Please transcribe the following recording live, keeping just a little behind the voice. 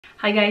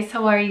Hi guys,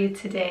 how are you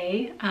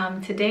today?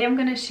 Today I'm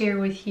going to share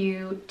with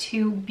you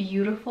two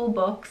beautiful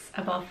books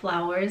about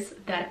flowers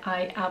that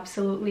I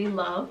absolutely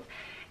love.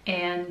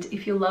 And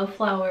if you love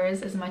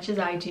flowers as much as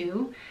I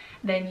do,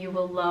 then you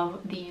will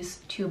love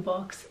these two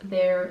books.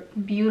 They're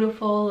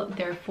beautiful,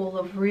 they're full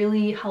of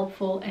really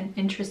helpful and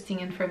interesting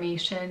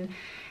information,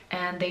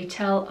 and they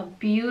tell a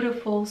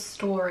beautiful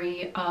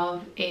story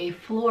of a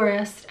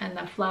florist and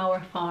a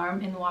flower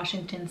farm in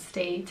Washington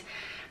State.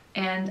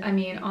 And I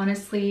mean,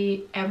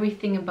 honestly,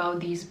 everything about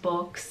these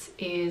books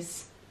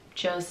is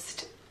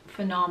just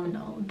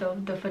phenomenal.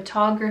 The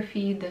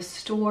photography, the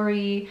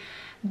story,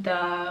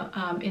 the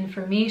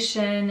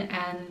information,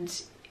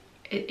 and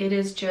it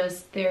is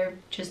just, they're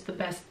just the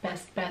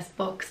best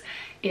books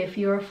if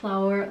you're a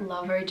flower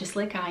lover just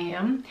like I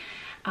am.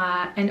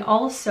 And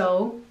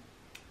also,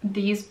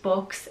 these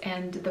books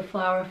and the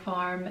flower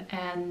farm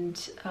and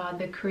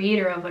the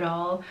creator of it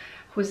all,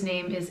 whose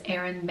name is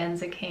Erin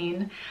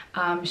Benzakein.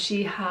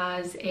 She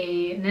has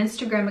an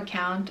Instagram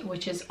account,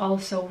 which is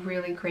also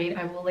really great.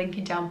 I will link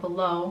it down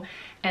below.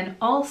 And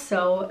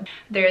also,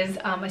 there's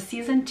a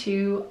season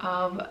 2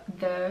 of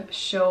the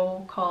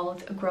show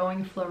called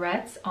Growing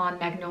Florets on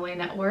Magnolia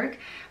Network,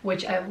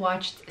 which I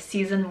watched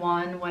season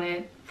 1 when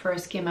it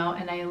first came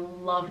out, and I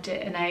loved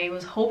it. And I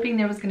was hoping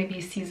there was going to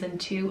be season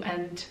 2,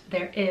 and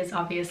there is,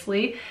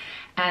 obviously.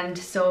 And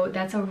so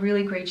that's a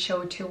really great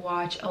show to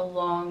watch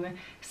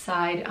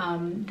alongside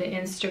the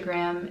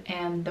Instagram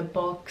and the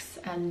books,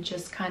 and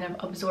just kind of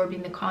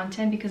absorbing the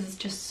content because it's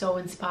just so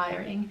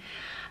inspiring.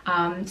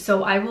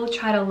 So I will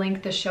try to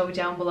link the show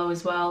down below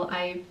as well.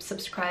 I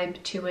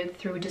subscribe to it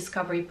through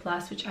Discovery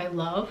Plus, which I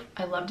love.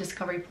 I love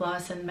Discovery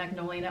Plus and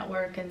Magnolia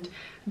Network and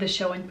the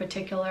show in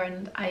particular,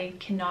 and I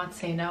cannot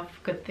say enough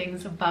good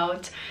things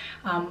about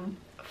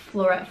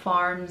Floret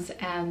Farms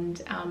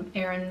and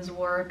Erin's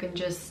work and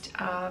just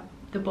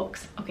the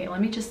books. Okay, let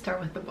me just start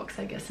with the books,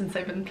 I guess, since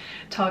I've been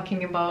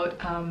talking about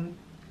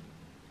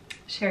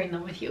sharing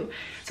them with you.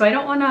 So I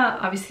don't want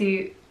to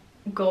obviously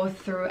go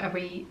through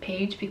every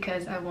page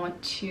because I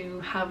want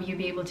to have you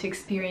be able to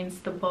experience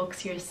the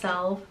books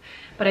yourself,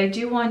 but I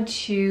do want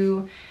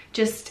to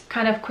just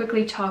kind of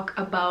quickly talk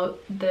about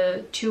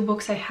the two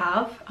books I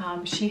have.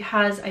 She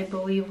has, I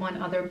believe,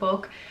 one other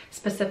book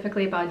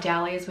specifically about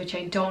dahlias, which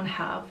I don't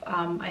have.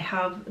 I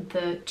have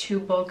the two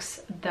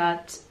books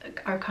that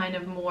are kind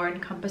of more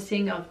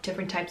encompassing of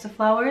different types of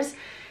flowers,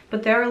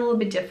 but they're a little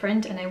bit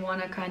different, and I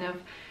want to kind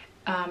of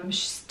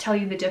tell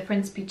you the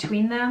difference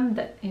between them,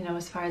 that, you know,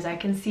 as far as I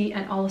can see,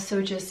 and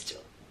also just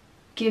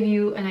give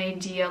you an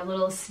idea, a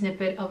little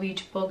snippet of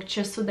each book,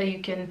 just so that you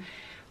can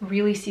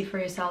really see for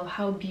yourself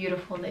how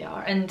beautiful they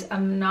are. And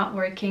I'm not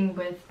working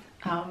with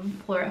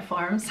Floret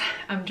Farms.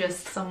 I'm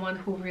just someone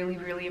who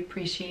really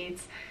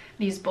appreciates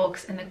these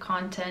books and the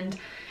content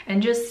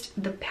and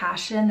just the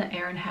passion that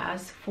Erin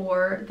has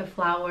for the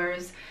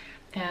flowers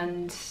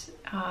and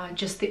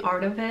just the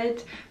art of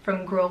it,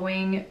 from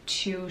growing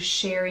to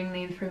sharing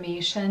the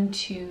information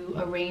to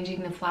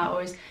arranging the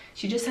flowers.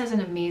 She just has an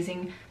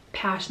amazing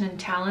passion and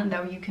talent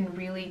that you can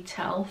really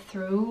tell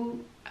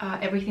through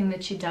everything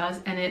that she does.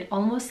 And it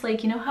almost,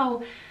 like, you know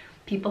how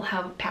people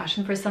have a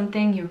passion for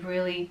something, you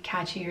really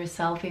catch it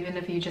yourself, even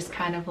if you just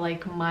kind of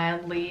like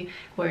mildly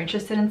were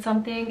interested in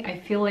something. I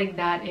feel like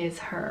that is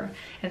her.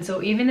 And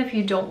so even if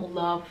you don't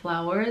love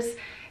flowers,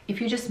 if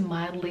you just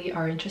mildly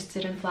are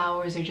interested in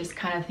flowers or just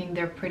kind of think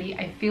they're pretty,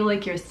 I feel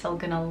like you're still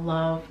gonna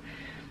love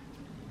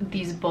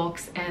these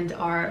books and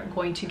are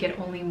going to get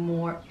only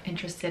more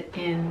interested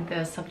in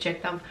the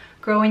subject of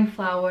growing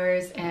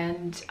flowers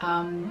and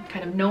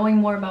kind of knowing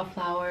more about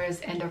flowers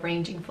and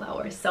arranging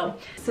flowers. So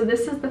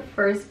this is the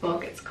first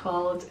book. It's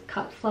called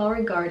Cut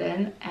Flower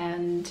Garden,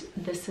 and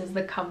this is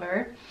the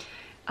cover.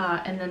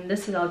 And then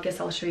this is, I guess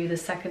I'll show you the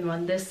second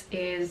one. This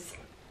is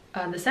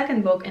the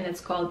second book, and it's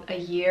called A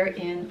Year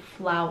in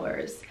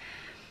Flowers.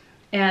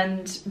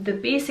 And the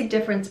basic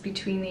difference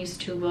between these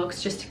two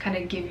books, just to kind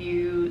of give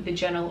you the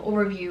general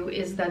overview,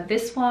 is that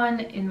this one,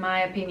 in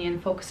my opinion,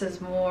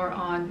 focuses more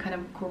on kind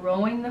of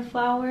growing the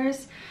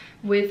flowers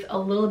with a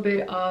little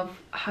bit of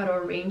how to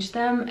arrange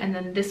them. And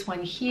then this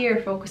one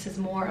here focuses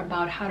more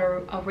about how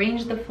to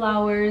arrange the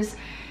flowers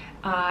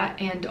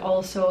and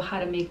also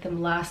how to make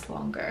them last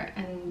longer.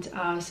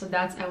 And so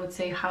that's, I would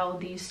say, how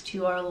these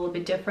two are a little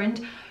bit different.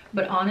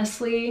 But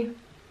honestly,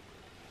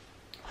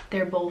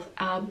 they're both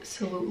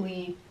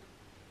absolutely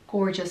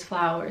gorgeous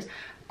flowers,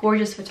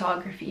 gorgeous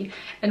photography.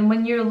 And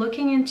when you're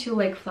looking into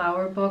like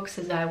flower books,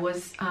 as I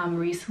was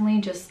recently,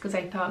 just because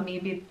I thought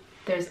maybe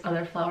there's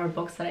other flower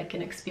books that I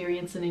can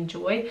experience and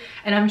enjoy,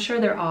 and I'm sure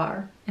there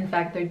are, in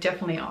fact there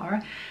definitely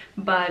are,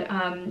 but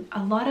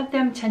a lot of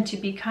them tend to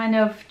be kind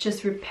of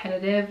just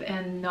repetitive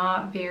and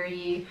not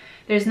very,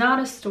 there's not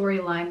a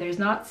storyline, there's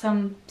not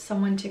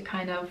someone to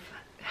kind of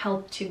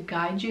help to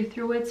guide you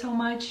through it so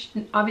much.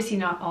 Obviously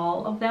not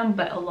all of them,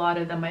 but a lot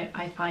of them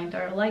I find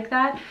are like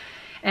that.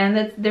 And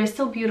that they're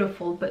still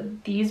beautiful,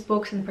 but these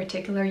books in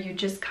particular, you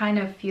just kind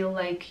of feel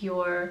like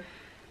you're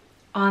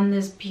on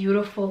this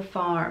beautiful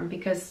farm,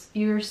 because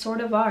you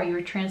sort of are,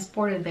 you're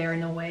transported there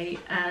in a way.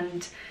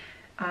 And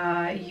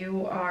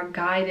You are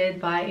guided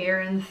by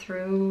Erin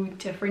through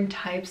different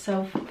types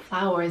of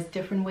flowers,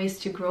 different ways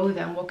to grow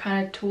them, what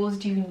kind of tools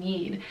do you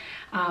need,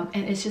 and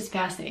it's just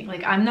fascinating.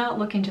 Like, I'm not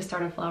looking to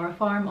start a flower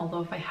farm,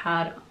 although if I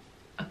had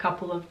a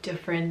couple of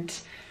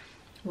different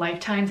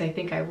lifetimes, I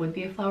think I would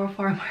be a flower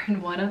farmer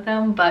in one of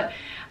them. But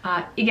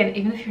again,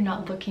 even if you're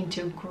not looking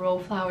to grow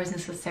flowers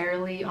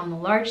necessarily on a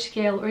large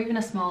scale or even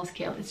a small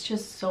scale, it's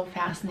just so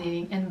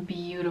fascinating and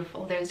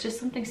beautiful. There's just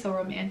something so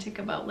romantic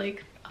about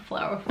like a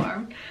flower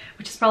farm,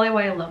 which is probably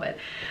why I love it.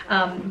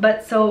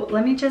 But so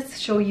let me just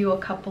show you a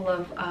couple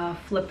of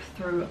flip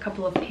through a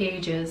couple of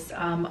pages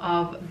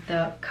of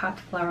the cut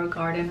flower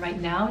garden right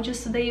now,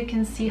 just so that you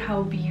can see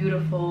how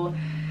beautiful,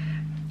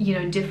 you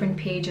know, different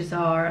pages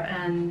are.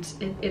 And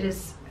it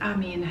is, I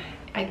mean,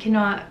 I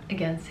cannot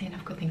again say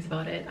enough good things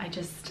about it.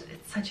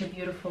 It's such a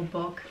beautiful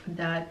book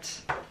that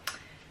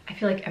I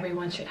feel like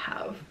everyone should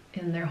have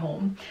in their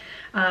home.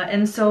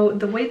 And so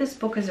the way this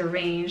book is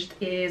arranged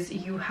is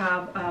you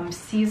have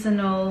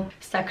seasonal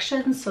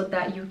sections so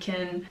that you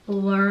can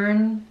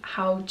learn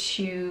how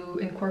to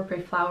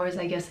incorporate flowers,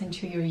 I guess,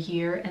 into your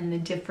year, and the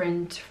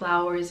different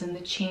flowers and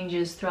the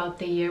changes throughout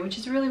the year, which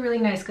is really, really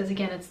nice because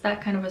again, it's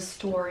that kind of a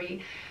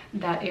story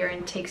that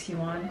Erin takes you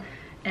on.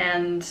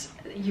 And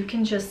you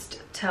can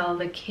just tell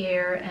the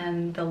care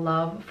and the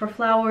love for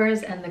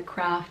flowers and the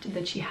craft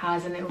that she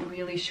has, and it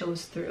really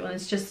shows through. And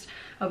it's just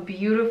a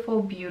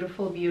beautiful,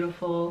 beautiful,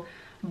 beautiful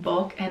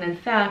book. And in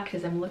fact,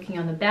 as I'm looking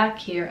on the back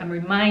here, I'm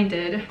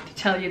reminded to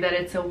tell you that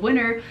it's a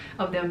winner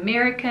of the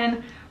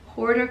American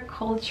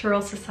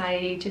Horticultural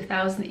Society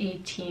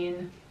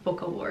 2018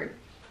 Book Award,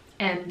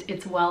 and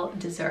it's well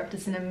deserved.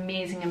 It's an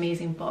amazing,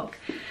 amazing book.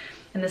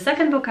 And the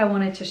second book I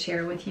wanted to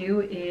share with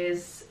you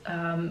is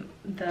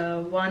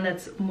the one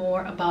that's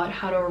more about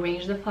how to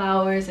arrange the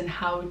flowers and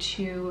how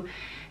to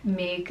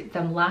make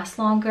them last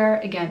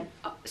longer. Again,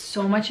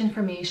 so much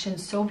information,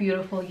 so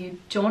beautiful. You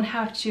don't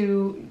have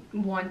to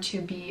want to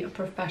be a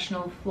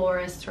professional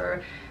florist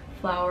or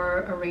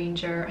flower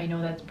arranger. I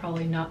know that's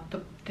probably not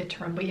the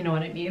term, but you know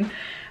what I mean.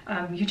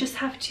 You just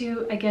have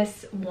to, I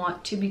guess,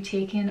 want to be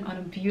taken on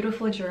a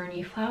beautiful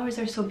journey. Flowers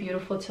are so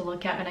beautiful to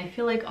look at, and I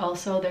feel like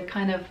also they're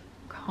kind of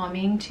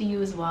calming to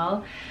you as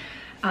well.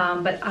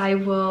 But I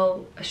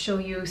will show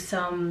you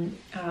some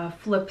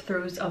flip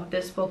throughs of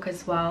this book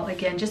as well,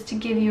 again, just to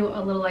give you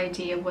a little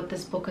idea of what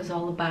this book is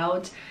all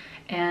about,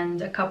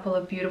 and a couple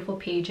of beautiful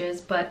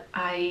pages. But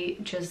I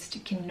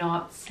just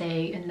cannot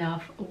say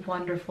enough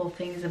wonderful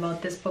things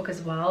about this book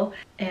as well.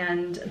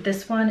 And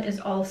this one is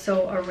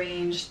also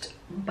arranged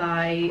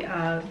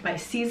by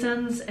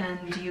seasons,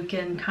 and you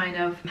can kind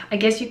of, I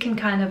guess you can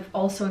kind of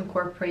also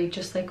incorporate,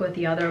 just like with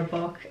the other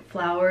book,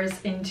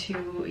 flowers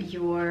into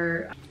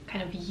your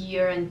kind of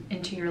year and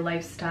into your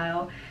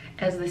lifestyle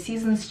as the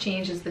seasons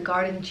change, as the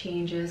garden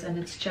changes, and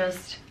it's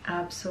just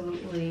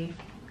absolutely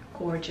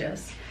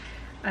gorgeous.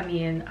 I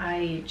mean,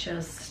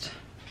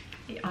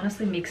 it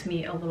honestly makes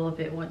me a little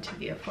bit want to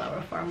be a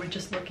flower farmer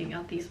just looking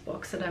at these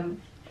books,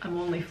 and I'm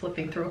only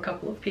flipping through a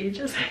couple of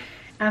pages.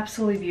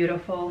 Absolutely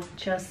beautiful,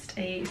 just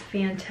a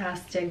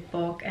fantastic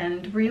book,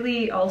 and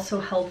really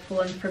also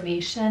helpful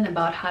information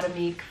about how to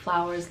make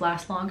flowers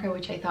last longer,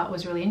 which I thought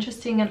was really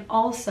interesting. And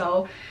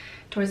also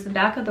towards the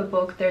back of the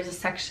book, there's a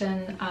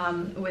section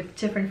with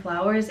different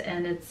flowers,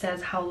 and it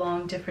says how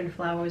long different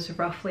flowers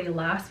roughly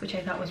last, which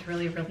I thought was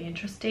really, really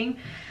interesting.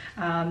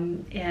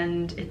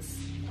 And it's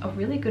a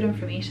really good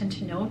information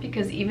to know,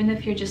 because even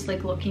if you're just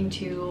like looking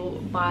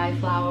to buy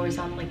flowers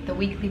on like the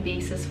weekly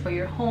basis for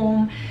your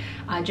home,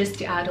 just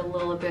to add a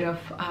little bit of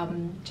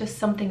just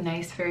something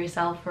nice for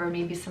yourself, or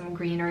maybe some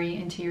greenery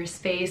into your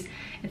space,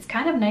 it's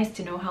kind of nice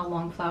to know how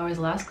long flowers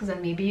last, because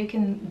then maybe you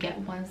can get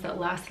ones that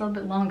last a little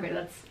bit longer.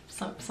 That's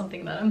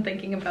something that I'm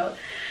thinking about.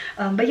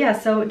 But yeah,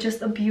 so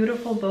just a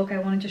beautiful book. I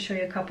wanted to show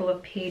you a couple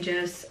of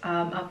pages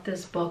of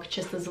this book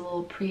just as a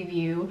little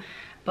preview.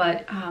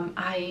 But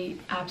I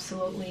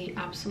absolutely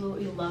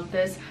love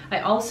this.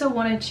 I also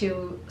wanted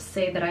to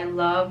say that I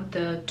love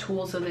the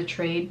tools of the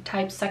trade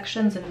type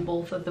sections in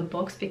both of the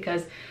books,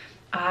 because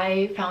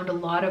I found a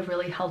lot of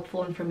really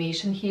helpful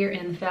information here.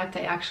 And in fact,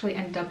 I actually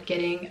ended up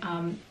getting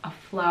a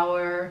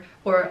flower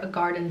or a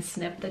garden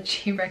snip that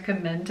she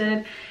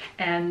recommended,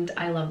 and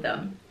I love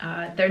them.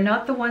 They're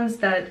not the ones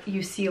that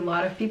you see a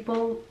lot of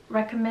people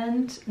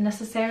recommend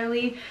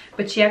necessarily,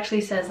 but she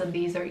actually says that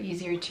these are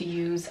easier to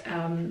use.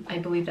 I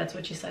believe that's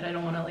what she said. I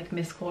don't want to like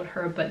misquote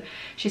her, but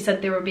she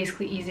said they were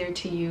basically easier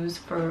to use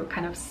for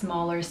kind of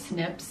smaller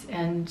snips,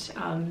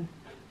 and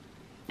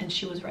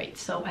she was right,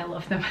 so I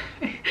love them.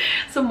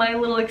 So my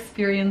little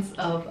experience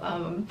of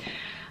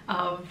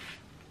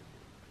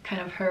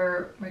kind of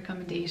her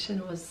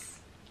recommendation was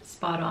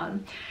spot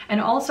on.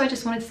 And also I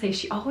just wanted to say,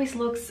 she always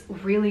looks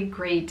really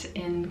great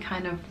in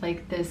kind of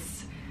like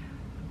this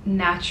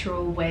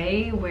natural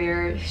way,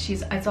 where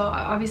it's all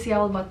obviously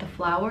all about the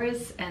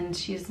flowers, and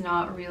she's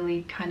not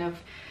really kind of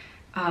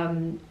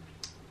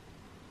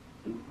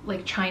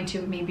like trying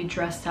to maybe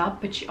dress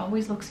up, but she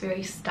always looks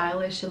very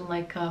stylish in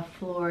like a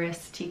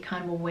floristy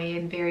kind of a way,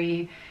 and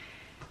very,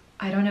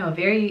 I don't know,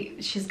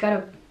 she's got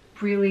a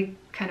really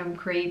kind of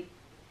great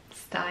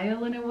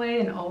style in a way,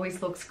 and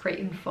always looks great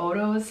in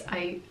photos.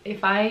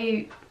 If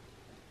I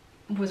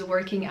was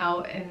working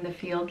out in the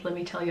field, let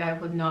me tell you, I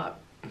would not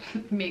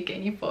make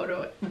any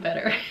photo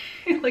better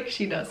like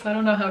she does. So I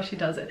don't know how she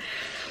does it,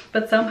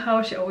 but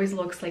somehow she always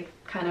looks like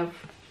kind of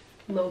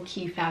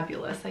low-key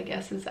fabulous, I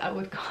guess is I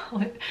would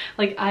call it.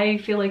 Like, I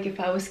feel like if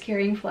I was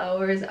carrying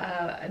flowers,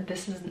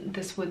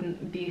 this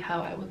wouldn't be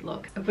how I would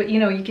look. But you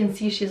know, you can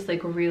see she's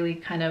like really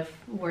kind of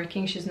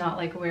working. She's not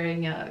like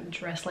wearing a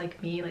dress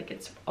like me. Like,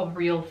 it's a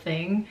real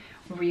thing,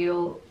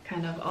 real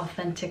kind of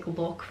authentic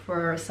look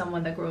for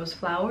someone that grows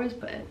flowers,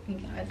 but you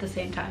know, at the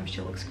same time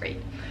she looks great.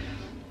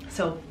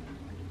 So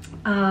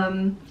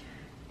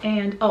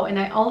and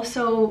I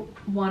also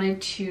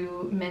wanted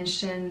to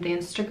mention the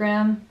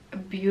Instagram, a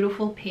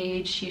beautiful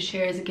page. She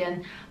shares,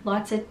 again,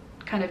 lots of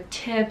kind of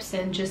tips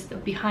and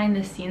just behind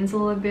the scenes a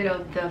little bit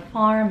of the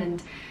farm,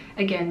 and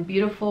again,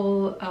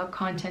 beautiful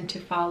content to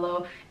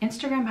follow.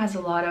 Instagram has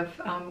a lot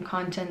of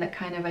content that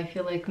kind of, I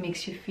feel like,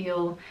 makes you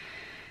feel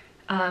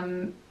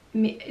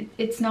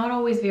it's not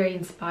always very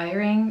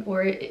inspiring,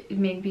 or it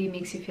maybe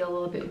makes you feel a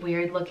little bit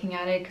weird looking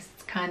at it, because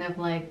it's kind of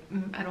like,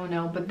 I don't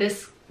know. But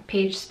this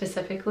page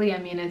specifically, I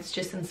mean, it's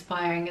just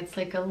inspiring. It's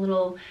like a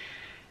little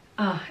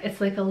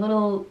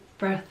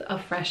breath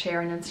of fresh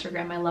air on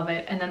Instagram. I love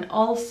it. And then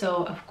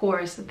also, of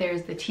course,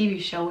 there's the TV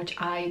show, which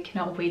I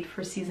cannot wait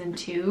for season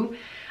 2.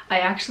 I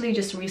actually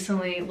just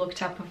recently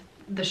looked up if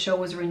the show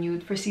was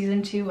renewed for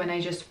season 2, and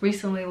I just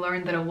recently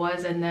learned that it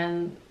was, and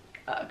then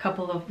a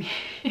couple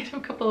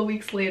of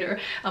weeks later,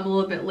 I'm a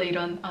little bit late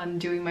on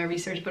doing my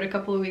research, but a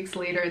couple of weeks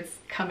later it's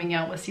coming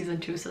out with season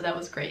 2, so that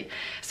was great.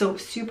 So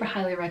super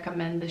highly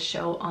recommend this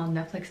show on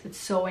Netflix. It's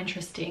so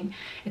interesting.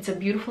 It's a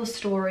beautiful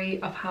story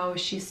of how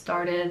she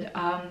started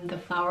the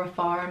flower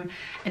farm,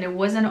 and it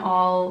wasn't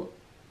all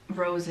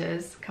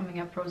roses, coming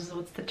up roses,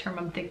 what's the term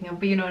I'm thinking of,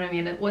 but you know what I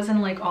mean. It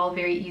wasn't like all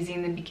very easy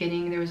in the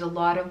beginning. There was a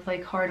lot of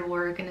like hard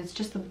work, and it's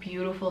just a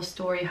beautiful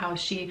story how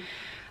she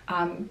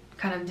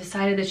kind of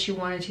decided that she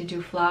wanted to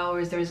do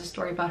flowers. There's a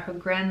story about her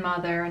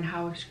grandmother and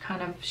how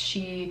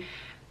she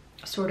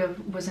sort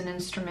of was an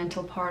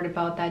instrumental part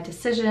about that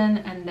decision,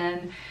 and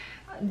then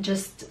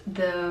just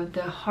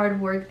the hard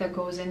work that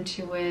goes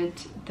into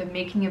it, the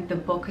making of the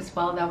book as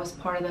well. That was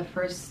part of the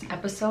first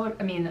episode,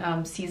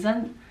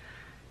 season.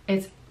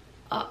 It's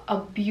a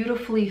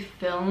beautifully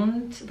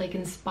filmed, like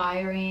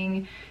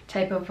inspiring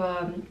type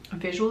of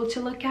visual to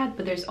look at,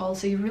 but there's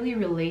also, you really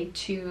relate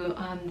to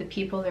the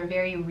people. They're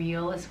very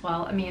real as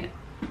well. I mean,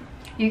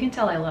 you can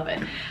tell I love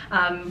it.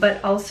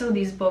 But also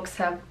these books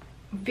have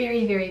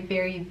very, very,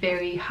 very,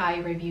 very high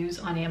reviews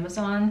on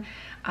Amazon.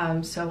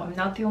 So I'm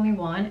not the only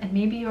one, and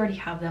maybe you already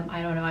have them.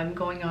 I don't know, I'm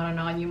going on and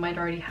on. You might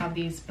already have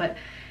these, but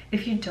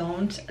if you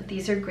don't,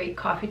 these are great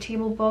coffee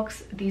table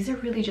books. These are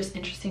really just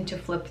interesting to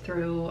flip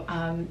through.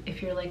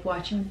 If you're like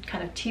watching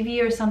kind of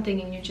TV or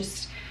something, and you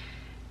just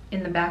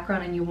in the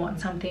background and you want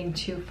something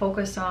to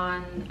focus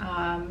on,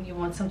 you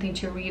want something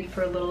to read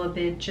for a little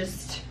bit,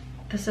 just,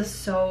 this is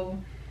so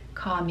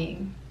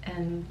calming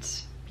and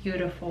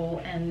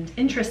beautiful and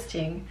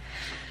interesting.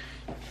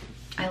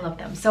 I love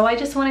them. So I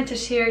just wanted to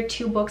share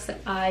 2 books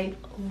that I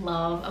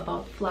love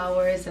about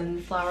flowers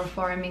and flower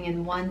farming,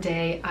 and one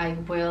day I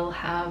will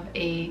have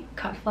a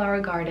cut flower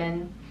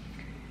garden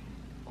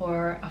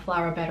or a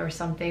flower bed or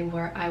something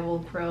where I will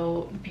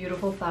grow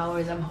beautiful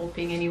flowers, I'm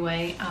hoping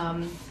anyway.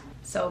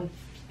 So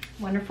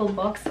wonderful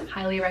books,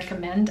 highly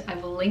recommend. I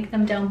will link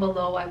them down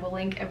below. I will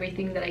link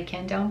everything that I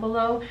can down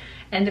below.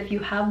 And if you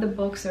have the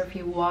books, or if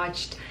you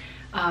watched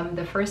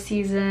the first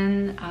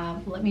season,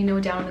 let me know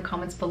down in the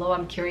comments below.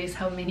 I'm curious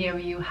how many of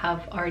you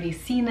have already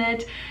seen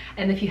it,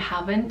 and if you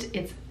haven't,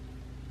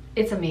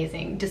 it's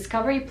amazing.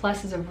 Discovery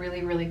Plus is a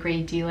really, really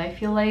great deal. I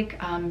feel like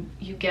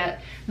you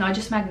get not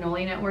just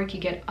Magnolia Network, you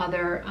get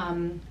other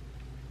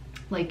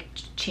like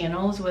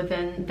channels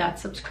within that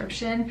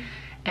subscription,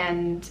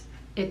 and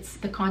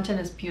the content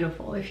is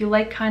beautiful. If you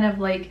like kind of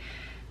like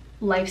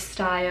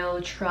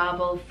lifestyle,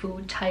 travel,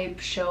 food type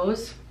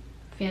shows,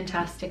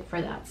 fantastic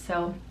for that.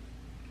 So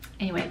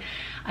anyway,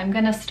 I'm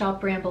gonna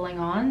stop rambling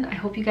on. I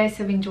hope you guys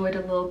have enjoyed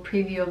a little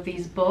preview of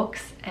these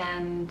books,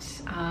 and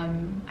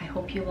I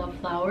hope you love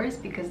flowers,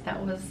 because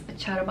that was a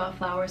chat about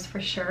flowers for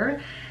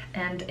sure.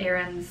 And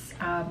Aaron's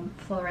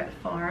Floret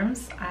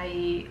Farms,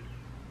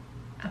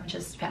 I'm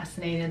just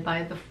fascinated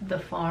by the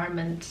farm,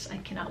 and I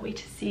cannot wait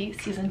to see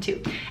season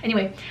 2.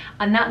 Anyway,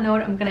 on that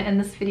note, I'm gonna end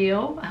this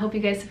video. I hope you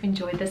guys have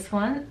enjoyed this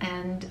one,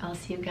 and I'll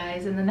see you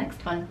guys in the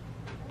next one.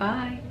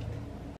 Bye.